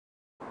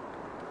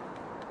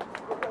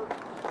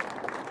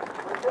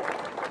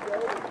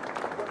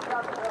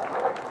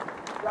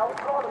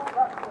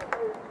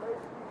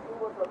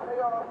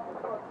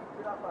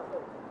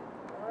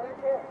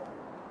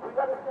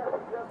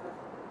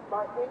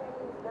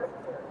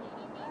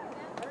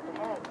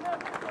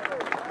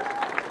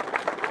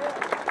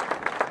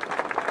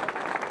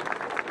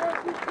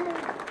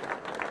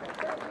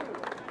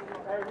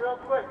Hey,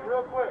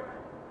 real quick.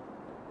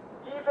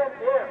 Even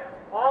if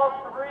all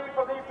 3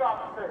 police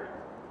officers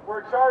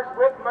were charged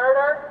with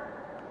murder,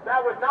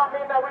 that would not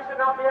mean that we should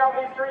not be out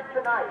in these streets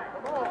tonight.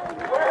 We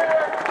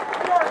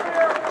are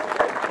here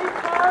to keep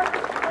us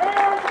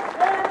and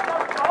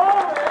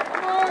abolish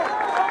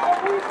the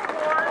police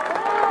force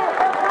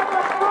and have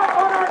a foot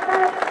on our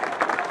neck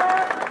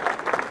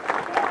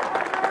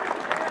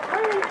at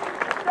least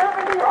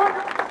 70,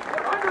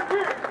 100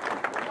 years.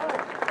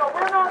 So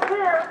we're not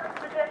here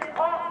to get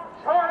caught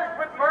charged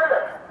with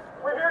murder.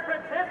 We're here to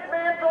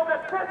dismantle the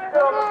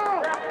system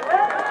that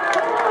led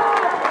to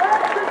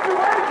that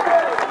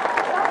situation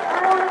that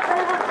Breonna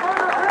Taylor's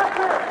murder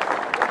happened.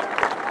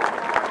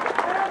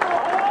 Tear the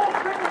whole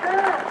thing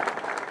down.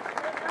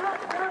 Without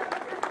that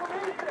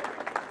information,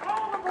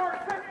 all of our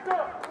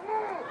system.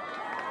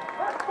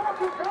 Let's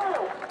fucking go.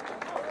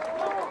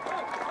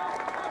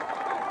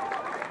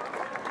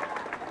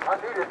 I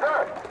need it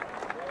done.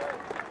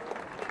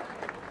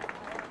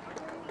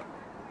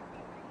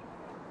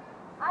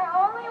 I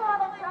only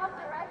want to jump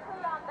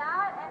directly on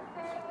that and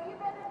say we've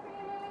been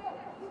defeating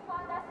you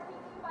fund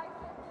SPD by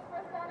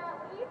 50% at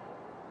least.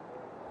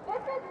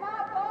 This is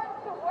not going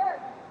to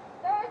work.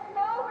 There is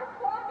no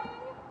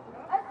reforming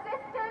a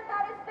system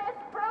that is this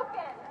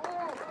broken.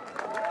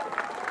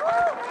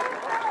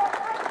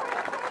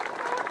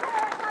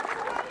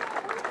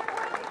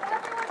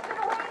 Everyone's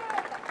been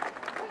waiting.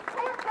 We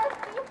can't just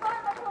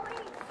defund the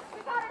police. We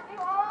got to do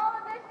all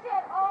of this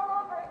shit all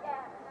over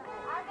again.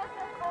 I'm just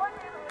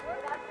informing you,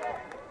 that's it.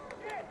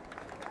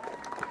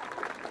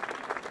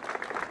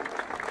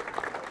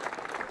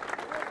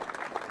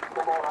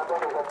 Come on, I know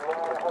there's a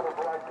lot of other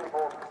black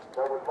people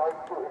that would like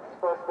to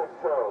express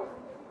themselves,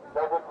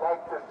 that would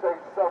like to say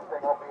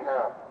something on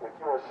behalf. If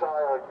you're shy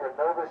or if you're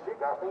nervous, you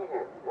got me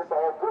here. It's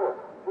all good.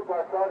 You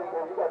got Dottie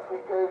here, you got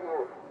PK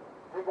here.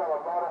 You got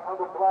a lot of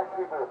other black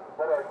people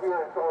that are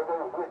here and so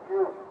they're with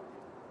you.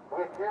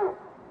 With you.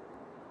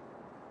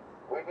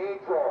 We need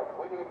y'all.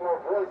 We need more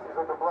voices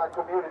of the black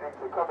community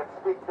to come and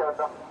speak their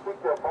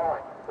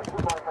mind. But you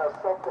might have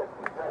something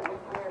that we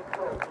can't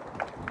say.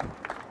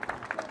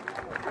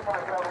 You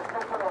might have a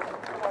different opinion.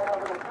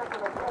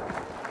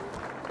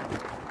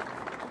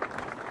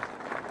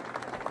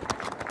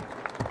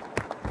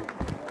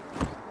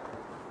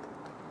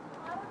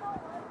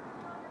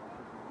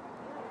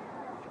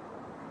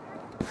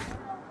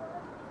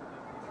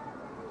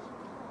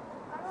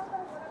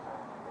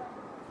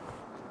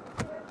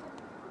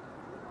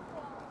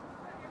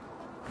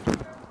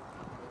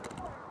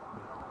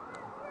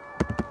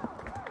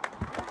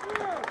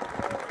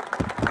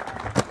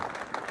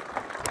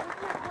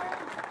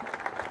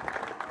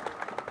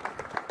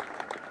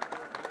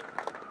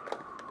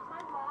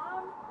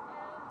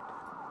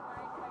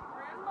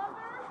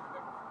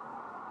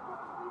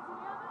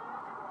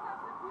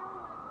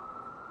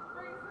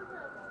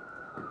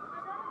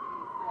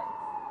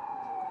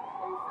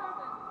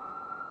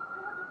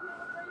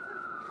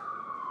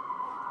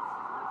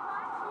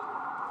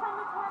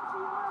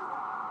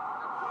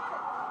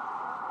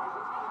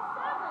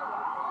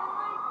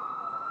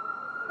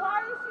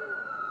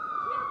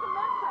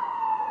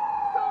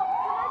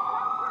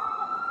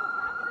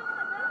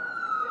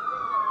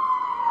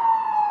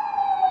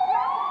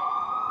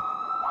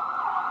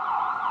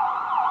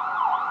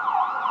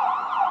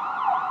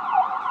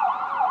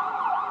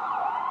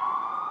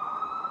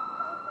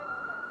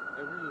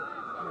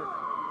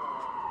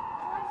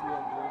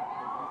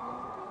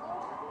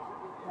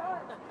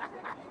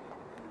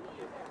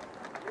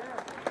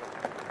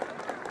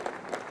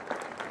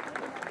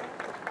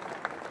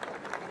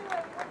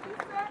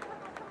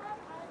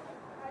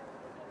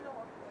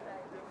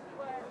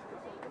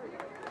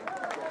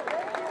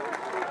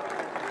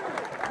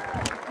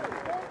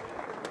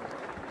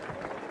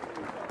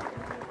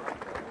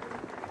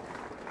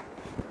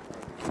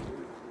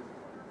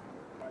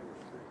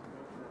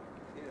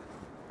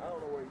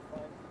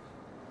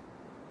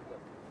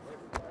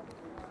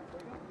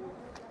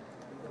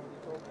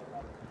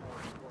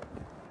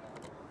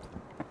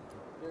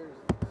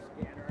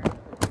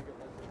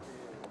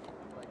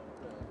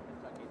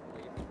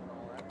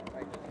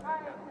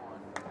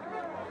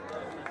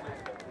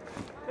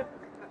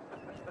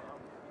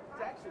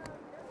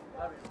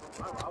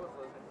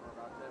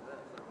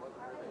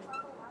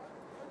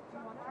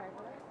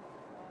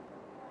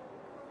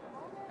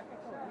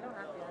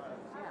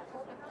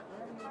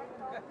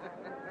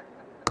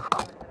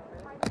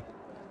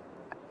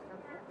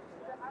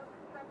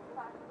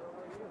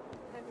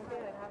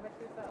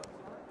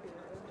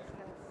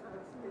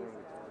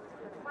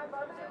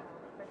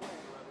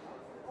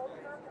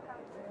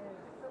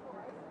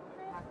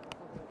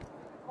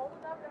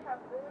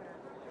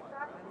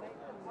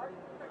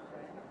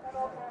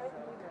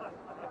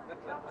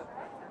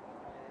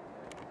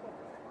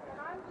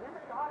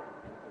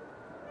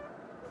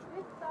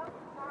 This stuff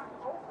is not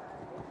over.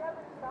 It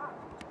never stops.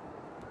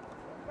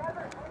 It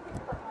never ended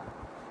for us.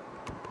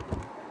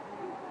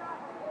 It's not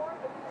war,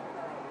 it's just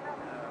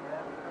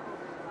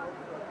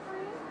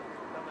free.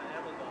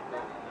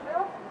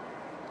 Milk,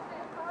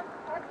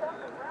 catch up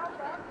and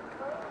round up.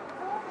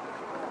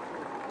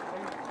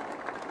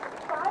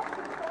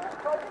 5%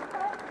 voting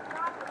time is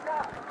not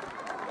enough.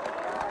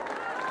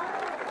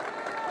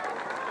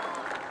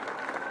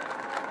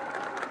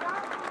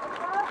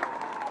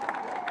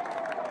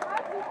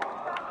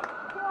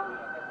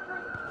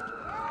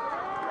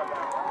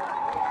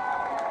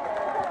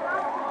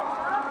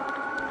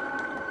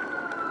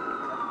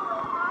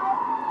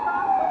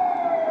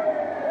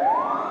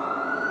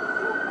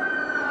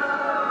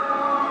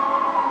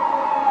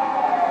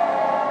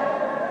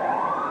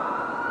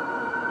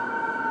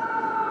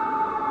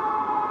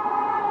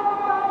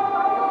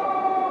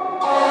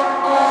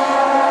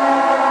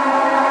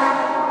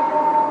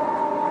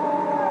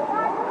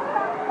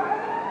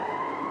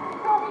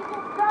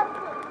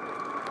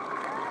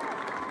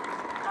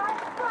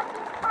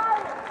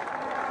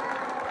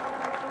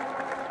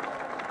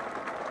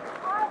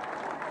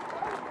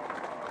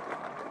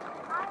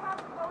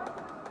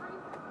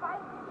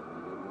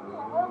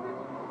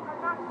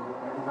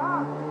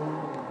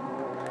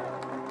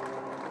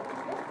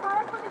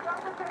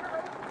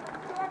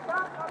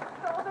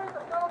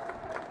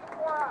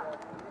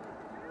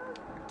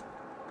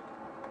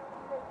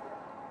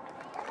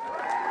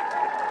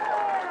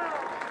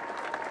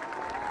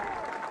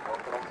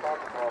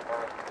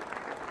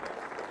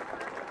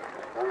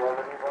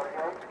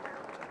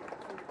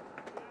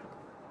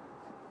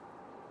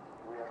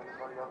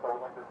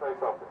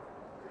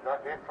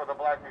 For the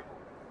black people.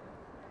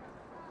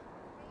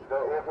 Is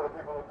that it for the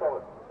people of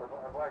color?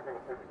 And black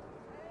people too.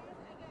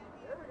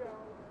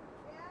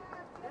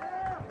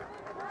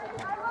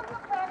 I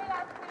wasn't planning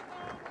on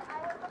speaking. I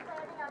wasn't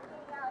planning on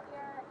being out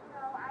here. You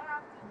know, I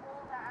have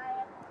people that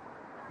I am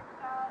concerned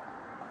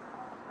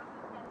about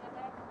the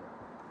pandemic.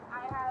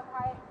 I have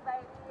high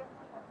anxiety.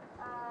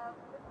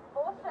 It's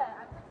bullshit.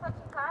 I'm just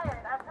fucking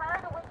tired. I'm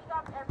tired of waking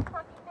up every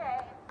fucking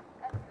day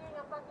and seeing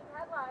a fucking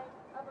headline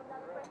of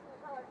another person of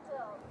color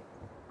killed.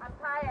 I'm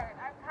tired.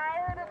 I'm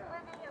tired of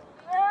living in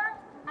fear.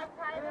 I'm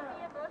tired of the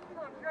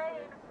emotional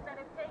drain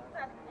that it takes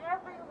on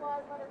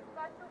everyone, but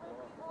especially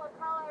people of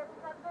color,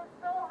 because it's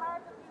so hard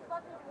to be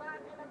fucking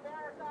black in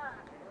America.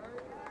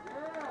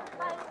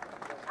 Like,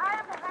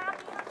 I am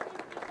happy to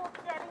see people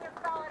standing in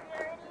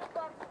solidarity,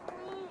 but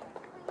please,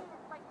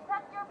 like,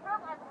 check your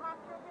privilege once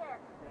you're here.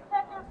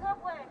 Check your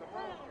privilege,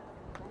 please.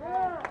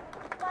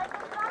 Like,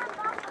 it's not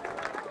enough for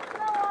you to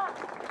show up.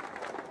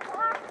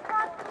 You have to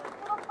practice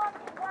little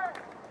fucking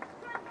work.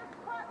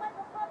 Put like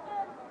a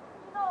fucking,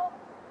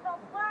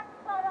 black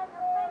side on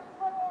your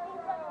Facebook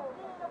page that you're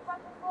being a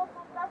fucking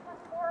local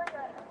justice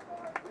warrior. You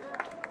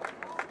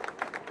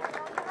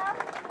have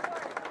to do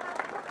it. You have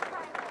to put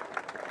time in. Like,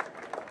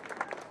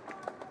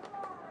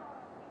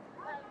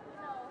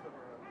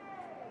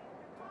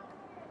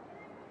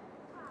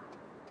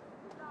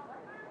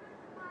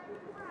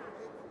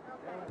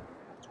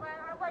 But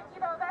I'm like,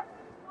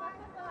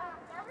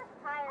 I'm just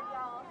tired,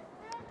 y'all.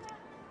 It's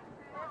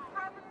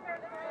time to tear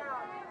this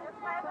down. It's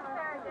time to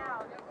tear it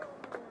down.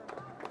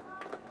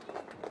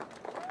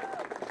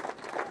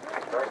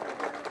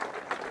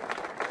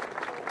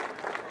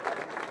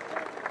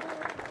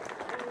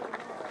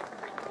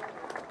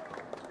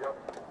 Yep.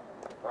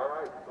 All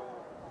right. So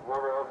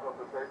whoever else wants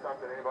to say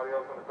something, anybody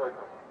else want to say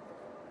something?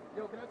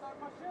 Yo, can I talk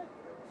my shit?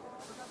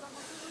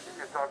 You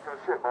can talk your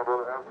shit, my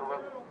brother.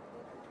 Absolutely.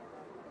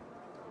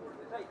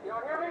 Hey,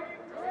 y'all hear me?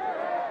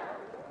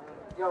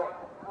 Yo,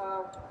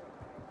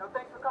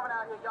 thanks for coming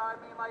out here, y'all. I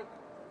mean, like,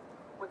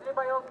 was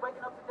anybody else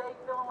waking up today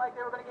feeling like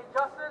they were going to get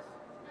justice?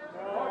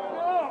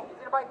 No. Is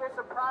anybody here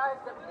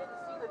surprised that we didn't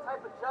see the type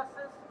of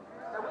justice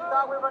that we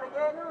thought we were going to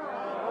get?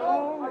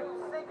 No. Are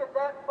you sick of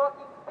that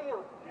fucking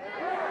feeling?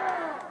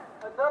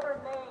 Another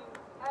name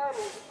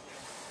added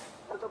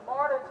to the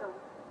martyrdom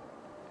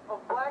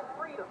of black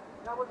freedom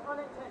that was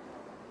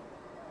unintentional.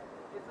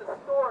 It's a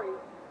story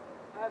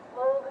as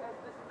old as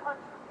this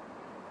country.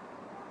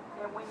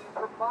 And when you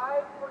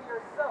provide for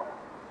yourself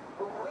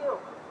the will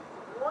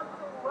to want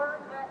to learn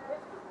that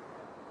history,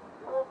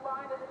 you will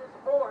find that it is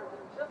more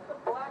than just the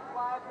black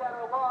lives that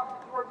are lost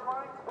you are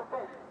trying to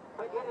prevent,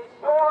 but it is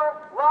your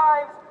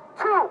lives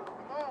too.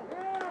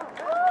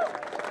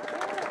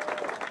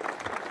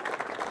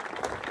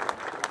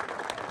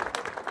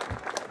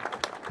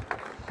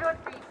 You should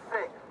be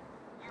sick.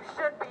 You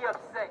should be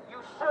upset.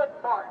 You should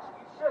march.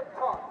 You should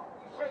talk.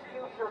 You should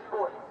use your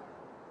voice.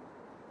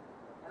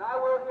 And I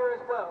will here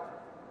as well.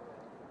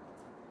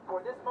 For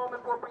this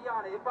moment for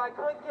Breonna, if I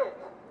could get,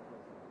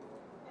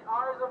 in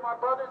honors of my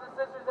brothers and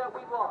sisters that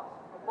we lost,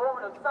 a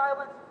moment of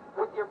silence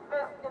with your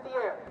fist in the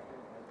air.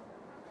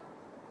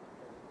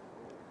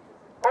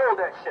 Hold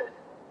that shit.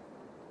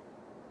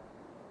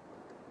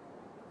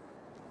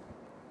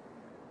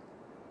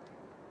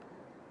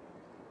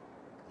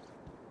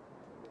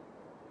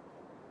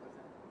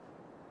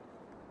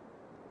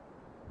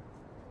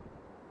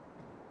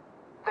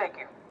 Thank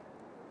you.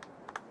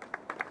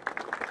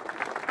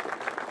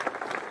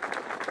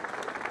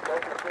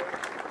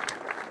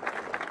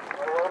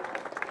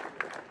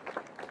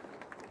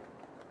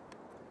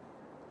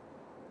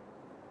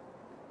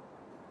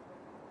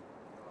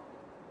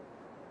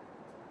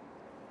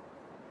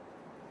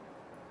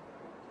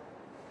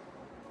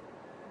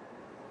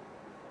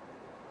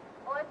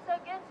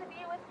 to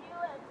be with you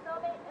and so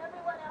may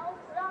everyone else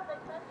throughout the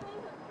country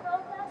who's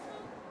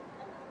protesting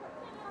and who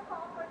continue to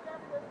call for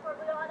justice for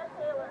Breonna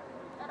Taylor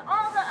and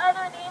all the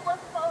other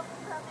nameless folks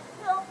who have been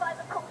killed by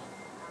the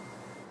police.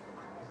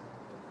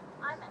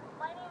 My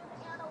name is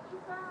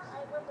Annalisa.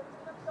 I'm with the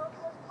Freedom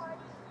Socialist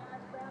Party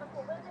and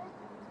Radical Women,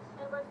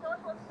 and we're a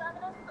socialist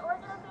feminist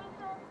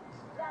organization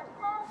that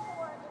calls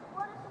for, in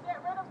order to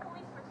get rid of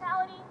police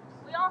brutality,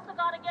 we also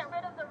got to get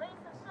rid of the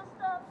racist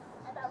system,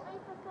 and that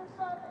racist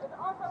system is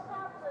also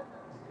capitalism.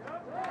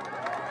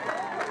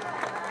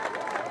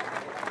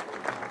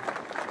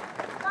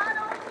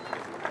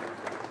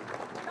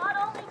 Not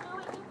only do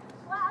we need to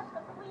slash the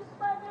police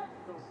budget,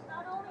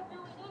 not only do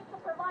we need to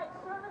provide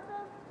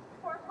services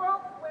for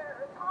folks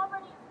where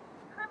poverty is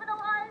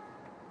criminalized,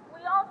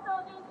 we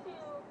also need to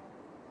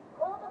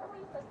hold the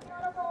police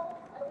accountable,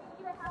 and we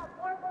need to have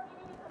more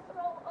community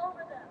control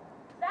over them.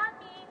 That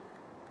means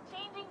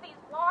changing these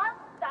laws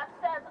that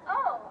says,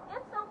 oh,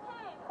 it's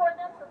okay for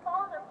them to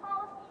follow their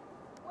policies,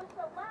 which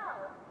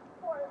allow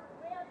for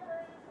grand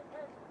juries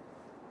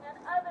and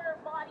other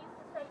bodies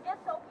to say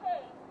it's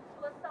okay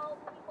to assault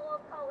people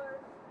of color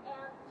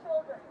and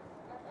children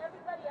and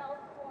everybody else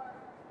who are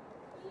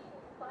beaten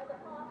by the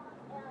cops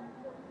and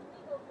the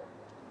legal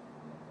system.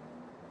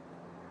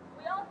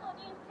 We also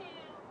need to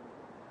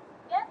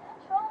get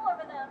control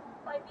over them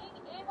by being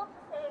able to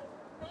say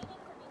they need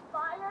to be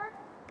fired,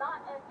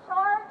 not and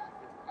charged,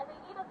 and they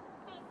need to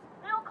face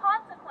real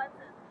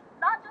consequences,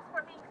 not just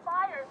for being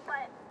fired,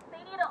 but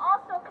they need to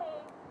also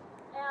pay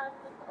and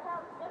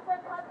have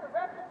different types of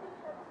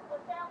restitution for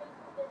families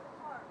who've been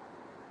harmed.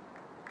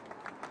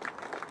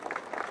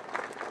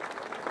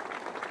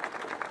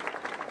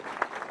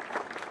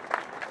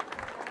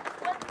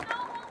 What's so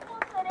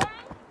hopeful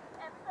today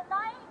and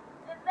tonight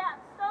is that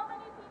so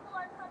many people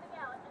are coming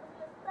out, and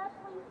we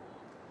especially see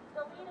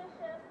the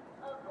leadership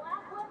of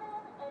Black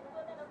women and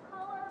women of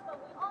color,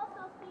 but we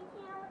also see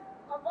here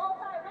a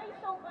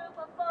multiracial group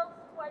of folks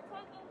who are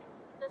taking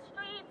the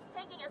streets,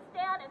 taking a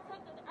stand, and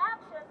taking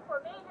action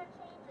for major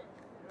changes.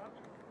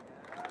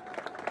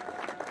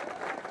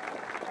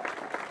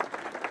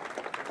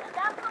 And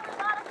that's what we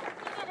gotta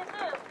continue to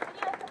do. We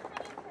need to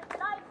continue to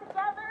unite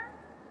together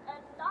and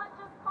not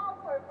just call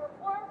for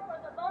reform for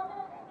the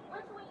moment,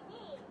 which we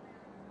need,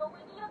 but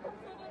we need to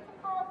continue to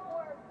call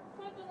for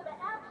taking the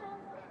action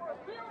for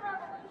real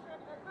revolution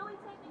and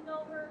really taking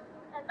over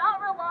and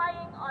not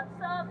relying on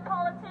some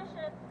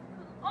politician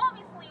who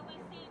obviously we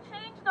see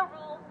change the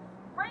rules,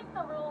 break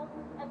the rules,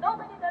 and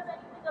nobody does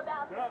anything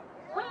about it.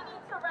 We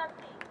need to run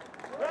things.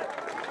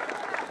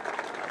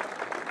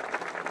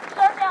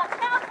 Shut down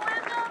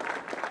capitalism,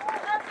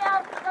 shut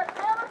down the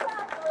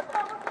Democrats, the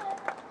Republicans,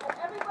 and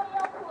everybody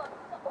else who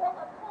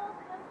opposes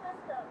this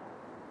system.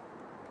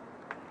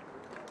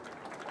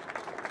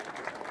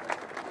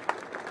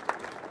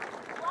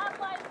 Black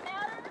lives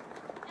matter,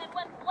 and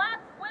when Black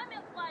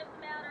women's lives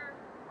matter,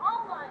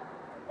 all lives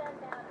then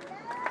matter.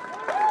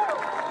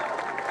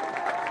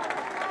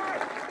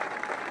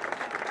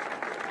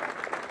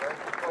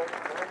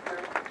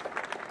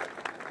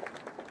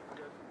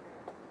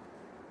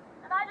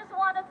 And I just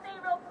want to say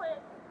real quick,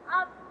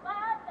 I'm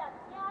glad that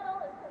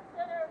Seattle is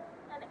considered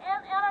an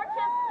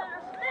anarchist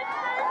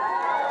jurisdiction.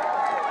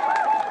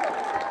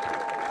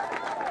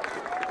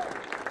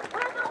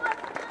 We're the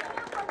ones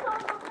standing for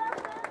social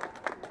justice.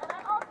 And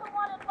I also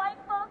want to invite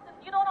folks, if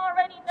you don't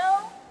already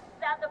know,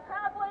 that the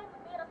Proud Boys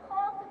made a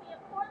call to be in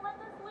Portland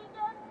this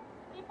weekend.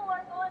 People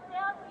are going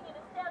down. We need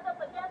to stand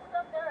up against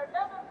them. There are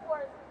another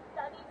force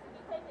that needs to be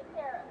taken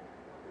care of.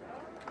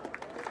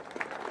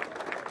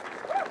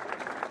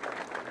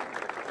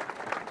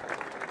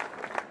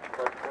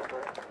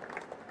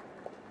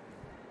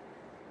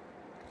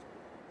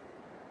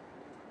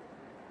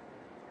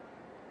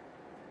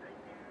 Thank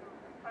you.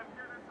 I'm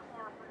here to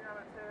support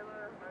Breonna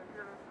Taylor. I'm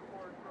here to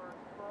support George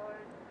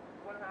Floyd.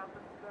 What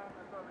happened to them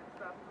is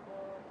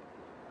unacceptable.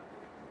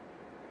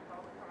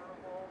 Held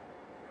accountable.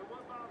 And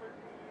what bothers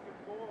me even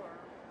more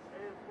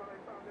is when I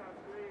found out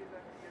today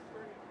that the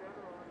Attorney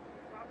General in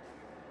Kentucky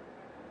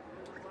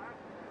is a black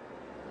man.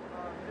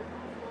 Is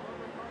also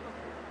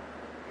unaccountable.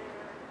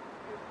 And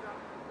is not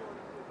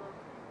supportive to those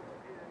people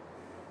in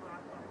the Black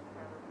Lives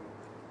Matter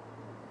movement.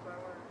 So I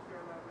want to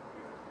share that with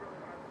you. It's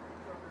really hard for me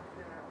to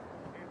understand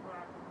a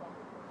black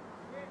Republican.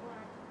 Hey,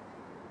 black.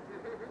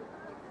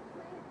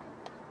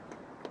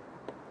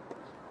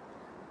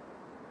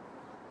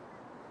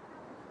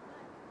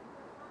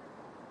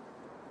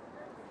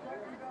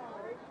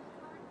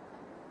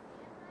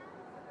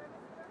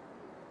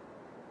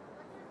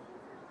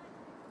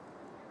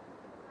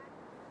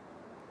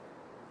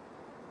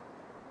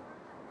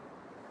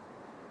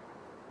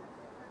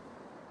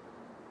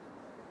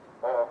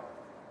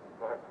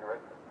 Go ahead, you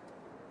ready?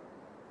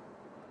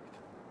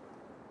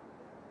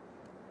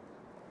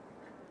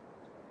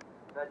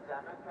 The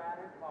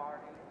Democratic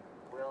Party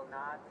will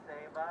not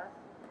save us.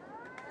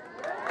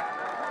 The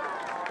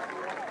Democratic Party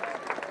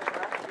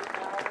must be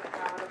held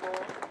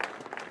accountable.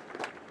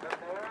 The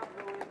mayor of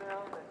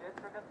Louisville, the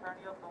district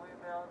attorney of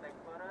Louisville, they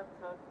could have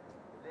took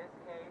this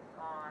case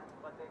on,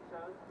 but they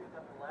chose to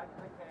deflect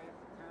the case.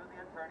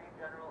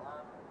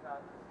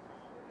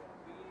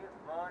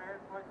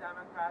 cheered for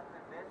Democrats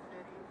in this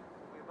city.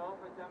 We vote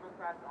for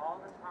Democrats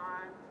all the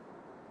time.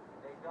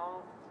 They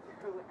don't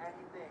do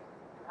anything.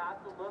 You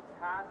have to look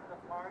past the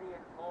party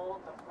and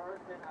hold the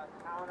person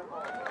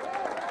accountable.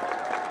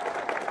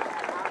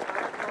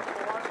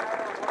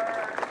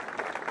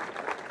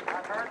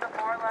 I've heard the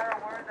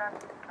four-letter word that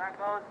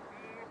goes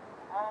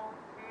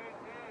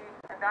V-O-T-E,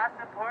 and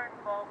that's important,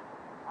 folks.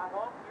 I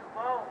hope you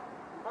vote.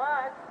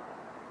 But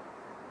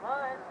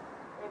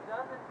it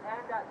doesn't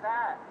end at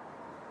that.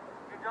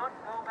 You don't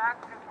go back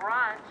to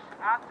brunch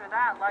after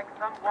that like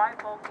some white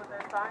folks with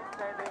their signs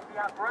say they'd be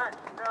at brunch.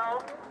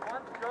 No,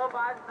 once Joe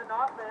Biden's in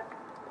office,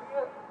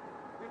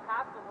 we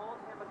have to hold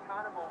him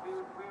accountable.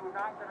 We're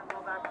not going to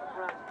go back to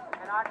brunch.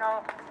 And I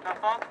know the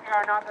folks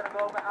here are not going to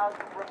go back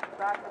to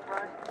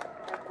brunch.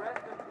 And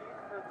rest in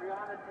peace to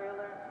Breonna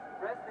Taylor.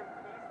 Rest in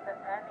peace to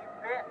any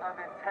bit of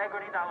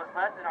integrity that was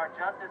left in our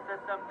justice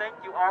system. Thank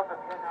you all for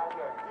being out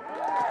here.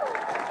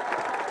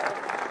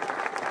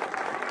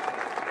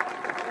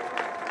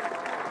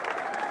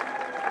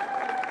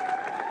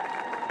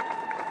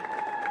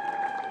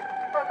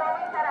 Before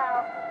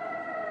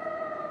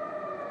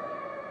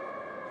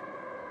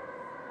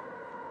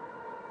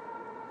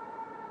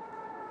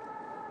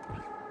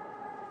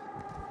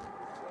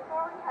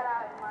we head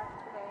out, in March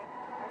today,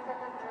 I said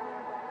this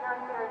earlier, but we are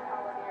here in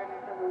solidarity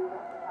for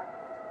Louisville,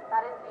 Kentucky.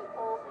 That is the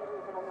only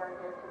reason we are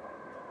here today.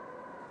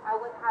 I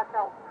wouldn't have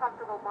felt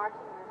comfortable marching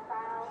in this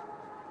style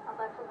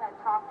unless we had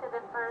talked to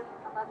them first,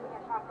 unless we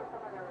had talked to some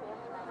of their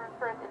family members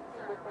first and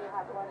see what they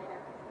have wanted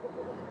us to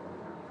do.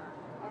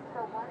 And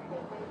so one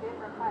thing they did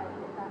request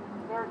is that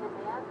their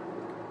demands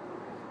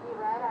be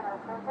read at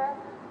our protest.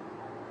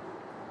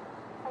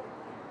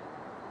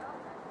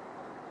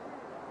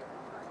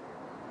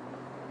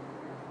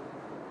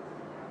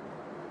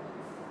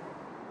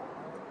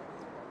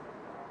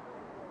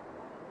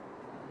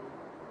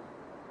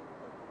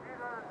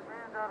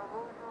 Out of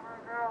Louisville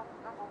right now.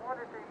 Number one,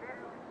 if they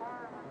legally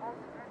find the most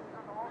convictions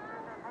of the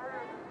officers that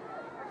murdered.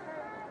 That's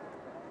it.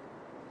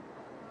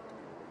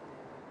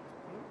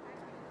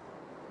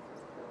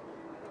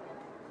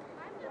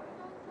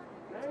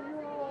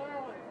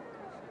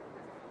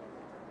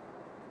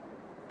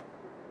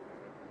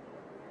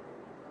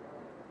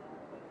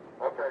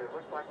 Okay, it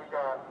looks like we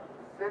got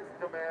 6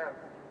 demands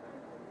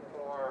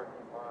for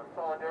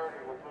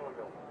solidarity with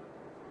Louisville.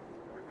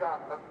 We've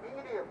got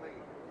immediately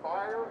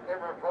fire and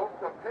revoke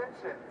the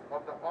pension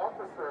of the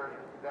officers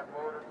that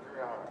murdered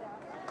Breonna.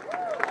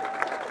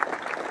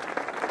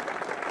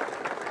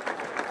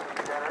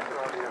 Yeah, that's an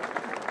idea.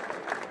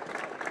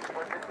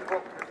 But this is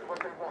what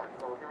they want,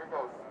 so here we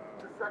go.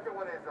 The second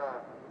one is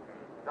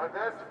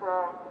divest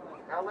from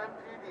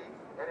LMPD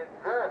and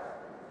invest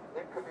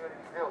in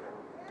community building.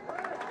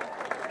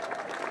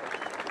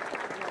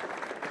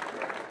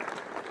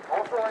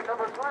 Also at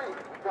number 3,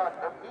 we got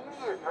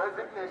immediate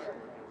resignation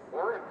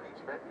or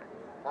impeachment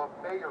of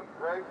Mayor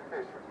Greg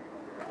Fisher.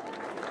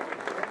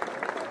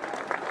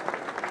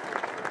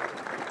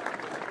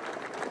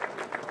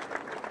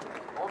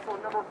 Also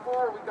number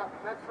 4, we got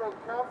Metro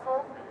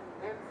Council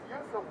and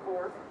use of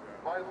force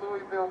by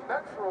Louisville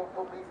Metro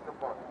Police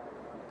Department.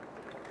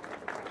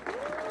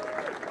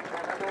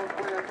 And that goes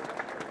with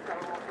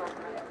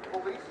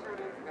police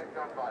shootings and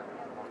gun violence.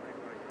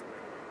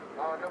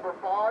 Number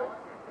 5,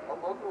 a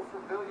local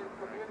civilian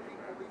community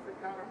police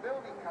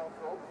accountability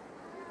council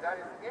that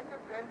is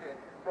independent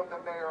from the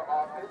mayor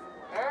office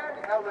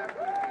and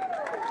LMPD.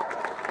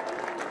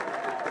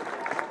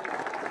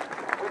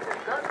 With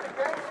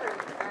investigation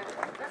and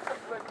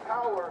discipline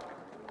power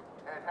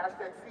and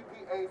hashtag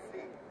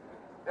CPAC.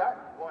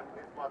 That one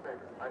is my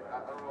favorite. I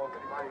don't know if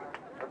anybody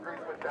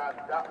agrees with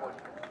that. That one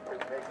can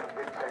make a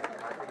big change.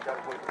 I think that's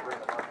what we bring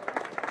up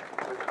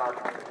with our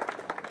community.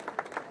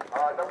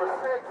 Number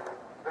 6,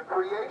 the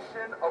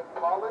creation of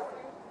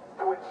policy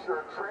to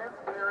ensure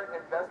transparent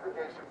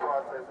investigation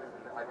processes.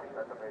 I think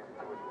that's amazing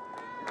too.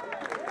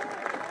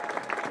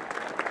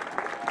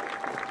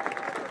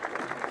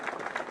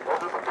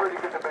 Those are some pretty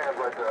good demands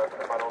right there,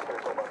 if I don't say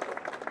so myself.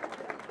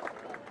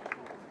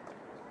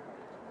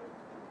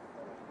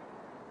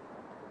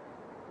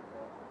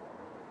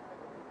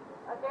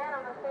 Again,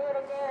 I'm going to say it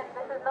again.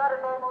 This is not a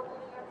normal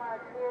media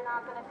march. We are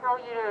not going to tell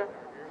you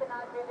to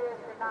not do this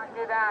or not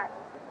do that.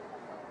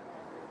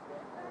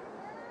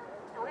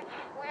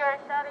 We are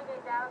shutting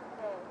it down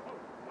today.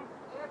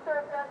 You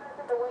serve justice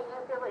in the way you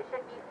feel it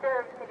should be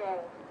served today.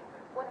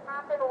 What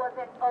happened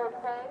wasn't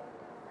okay.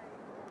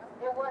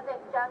 It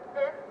wasn't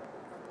justice.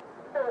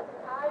 So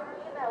I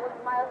mean that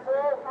with my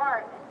whole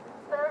heart.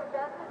 Serve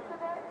justice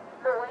today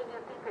the way you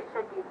think it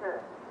should be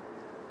served.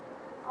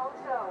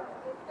 Also,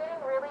 it's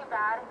getting really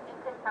bad in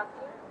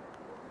Kentucky.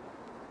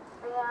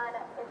 And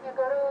if you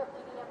go to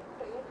EDM's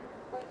page,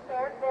 we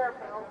shared their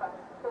bail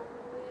funds. So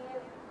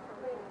please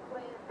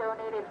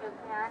donate if you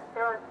can.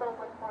 There are so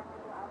much more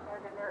people out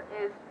there than there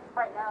is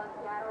right now in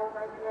Seattle,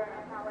 right here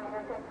in Howard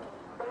Anderson.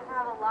 They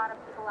have a lot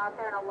of people out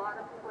there and a lot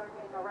of people are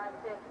getting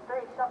arrested.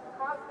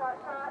 Cops got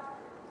shot.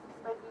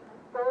 But you can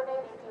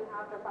donate if you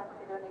have the funds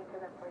to donate to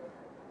them for you.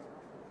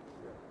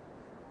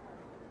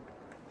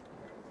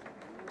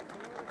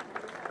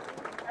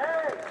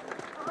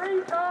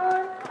 every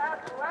time as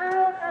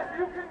loud as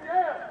you can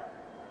yell.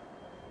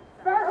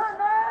 Say her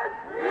name!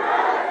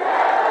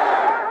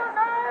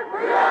 Breonna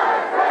Taylor!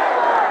 Say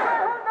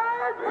her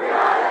name!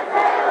 Breonna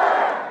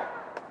Taylor!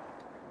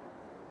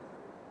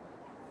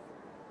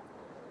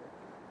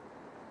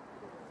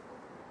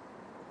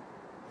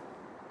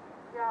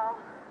 Y'all,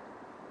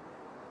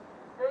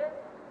 this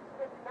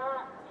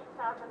cannot keep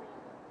happening.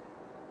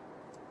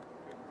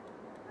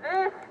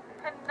 This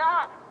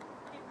cannot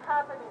keep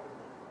happening.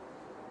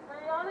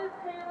 Breonna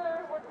Taylor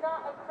was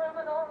not a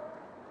criminal.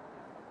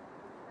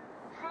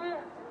 She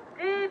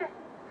did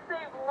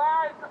save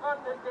lives on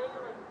the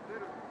daily.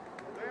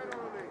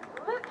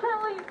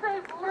 Literally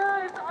saved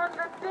lives on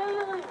the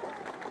daily.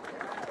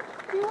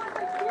 She was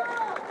a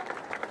hero.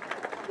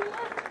 She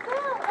is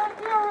still a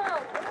hero.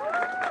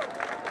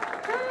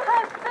 She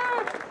has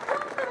saved so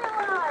many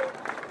lives.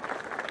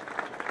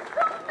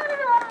 So many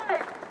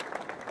lives.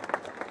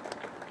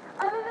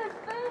 And it is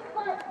things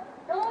like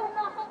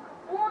no-knock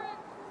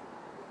warrants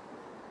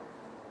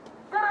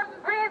that are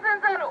reasons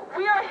that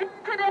we are here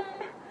today.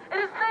 It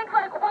is things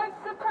like white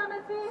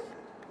supremacy,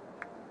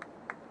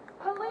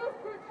 police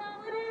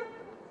brutality,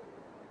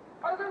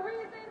 are the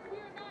reasons we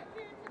are not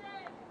here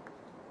today.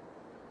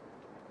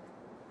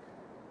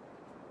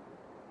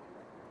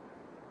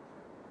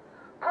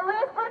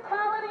 Police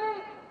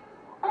brutality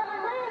are the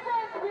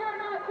reasons we are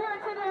not here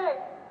today.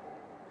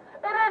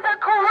 It is a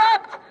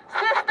corrupt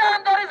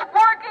system that is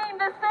working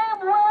the same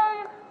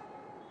way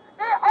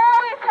it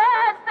always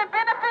has to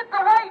benefit the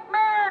white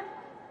man.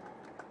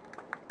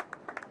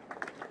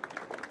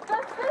 The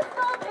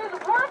system is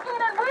working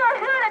and we are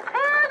here to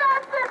tear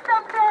that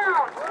system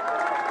down.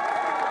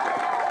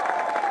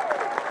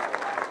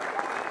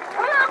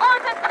 We are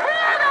going to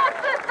tear that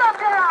system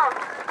down.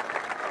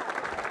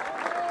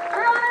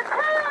 Breonna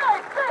Taylor,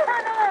 say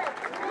her name.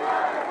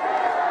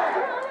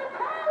 Breonna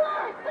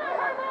Taylor, say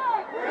her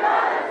name.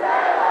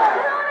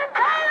 Breonna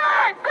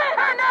Taylor, say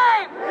her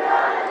name.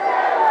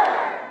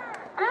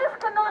 This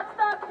cannot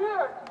stop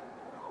here.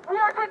 We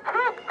are to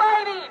keep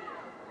fighting.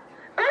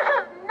 This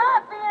is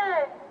not the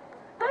end.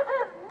 This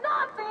is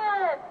not the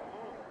end.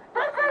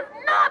 This is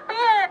not the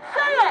end.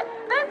 Say it.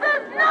 This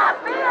is not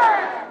the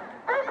end.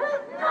 This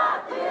is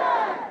not the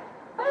end.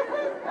 This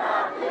is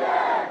not the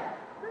end.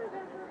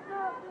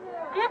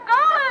 Keep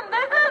going.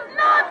 This is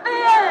not the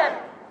end.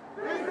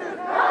 This is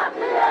not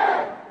the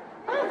end.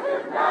 This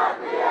is not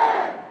the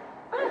end.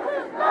 This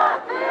is not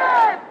the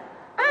end.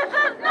 This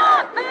is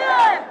not the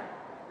end.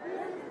 This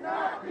is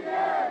not the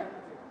end.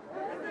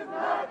 This is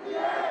not the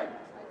end.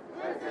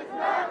 This is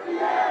not the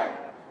end.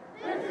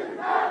 This is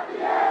not the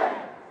end.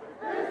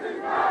 This is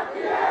not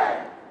the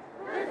end.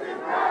 This is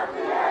not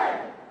the end.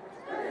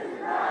 This is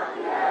not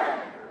the end.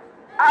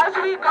 As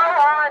we go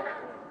on,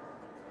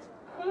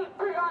 keep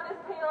Breonna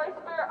Taylor's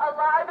spirit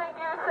alive in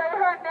you. Say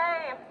her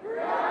name.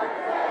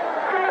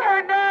 Say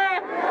her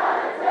name.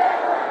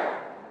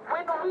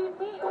 When we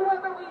meet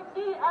whoever we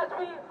meet, as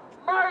we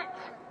march,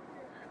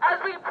 as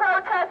we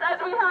protest, as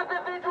we have the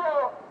vigil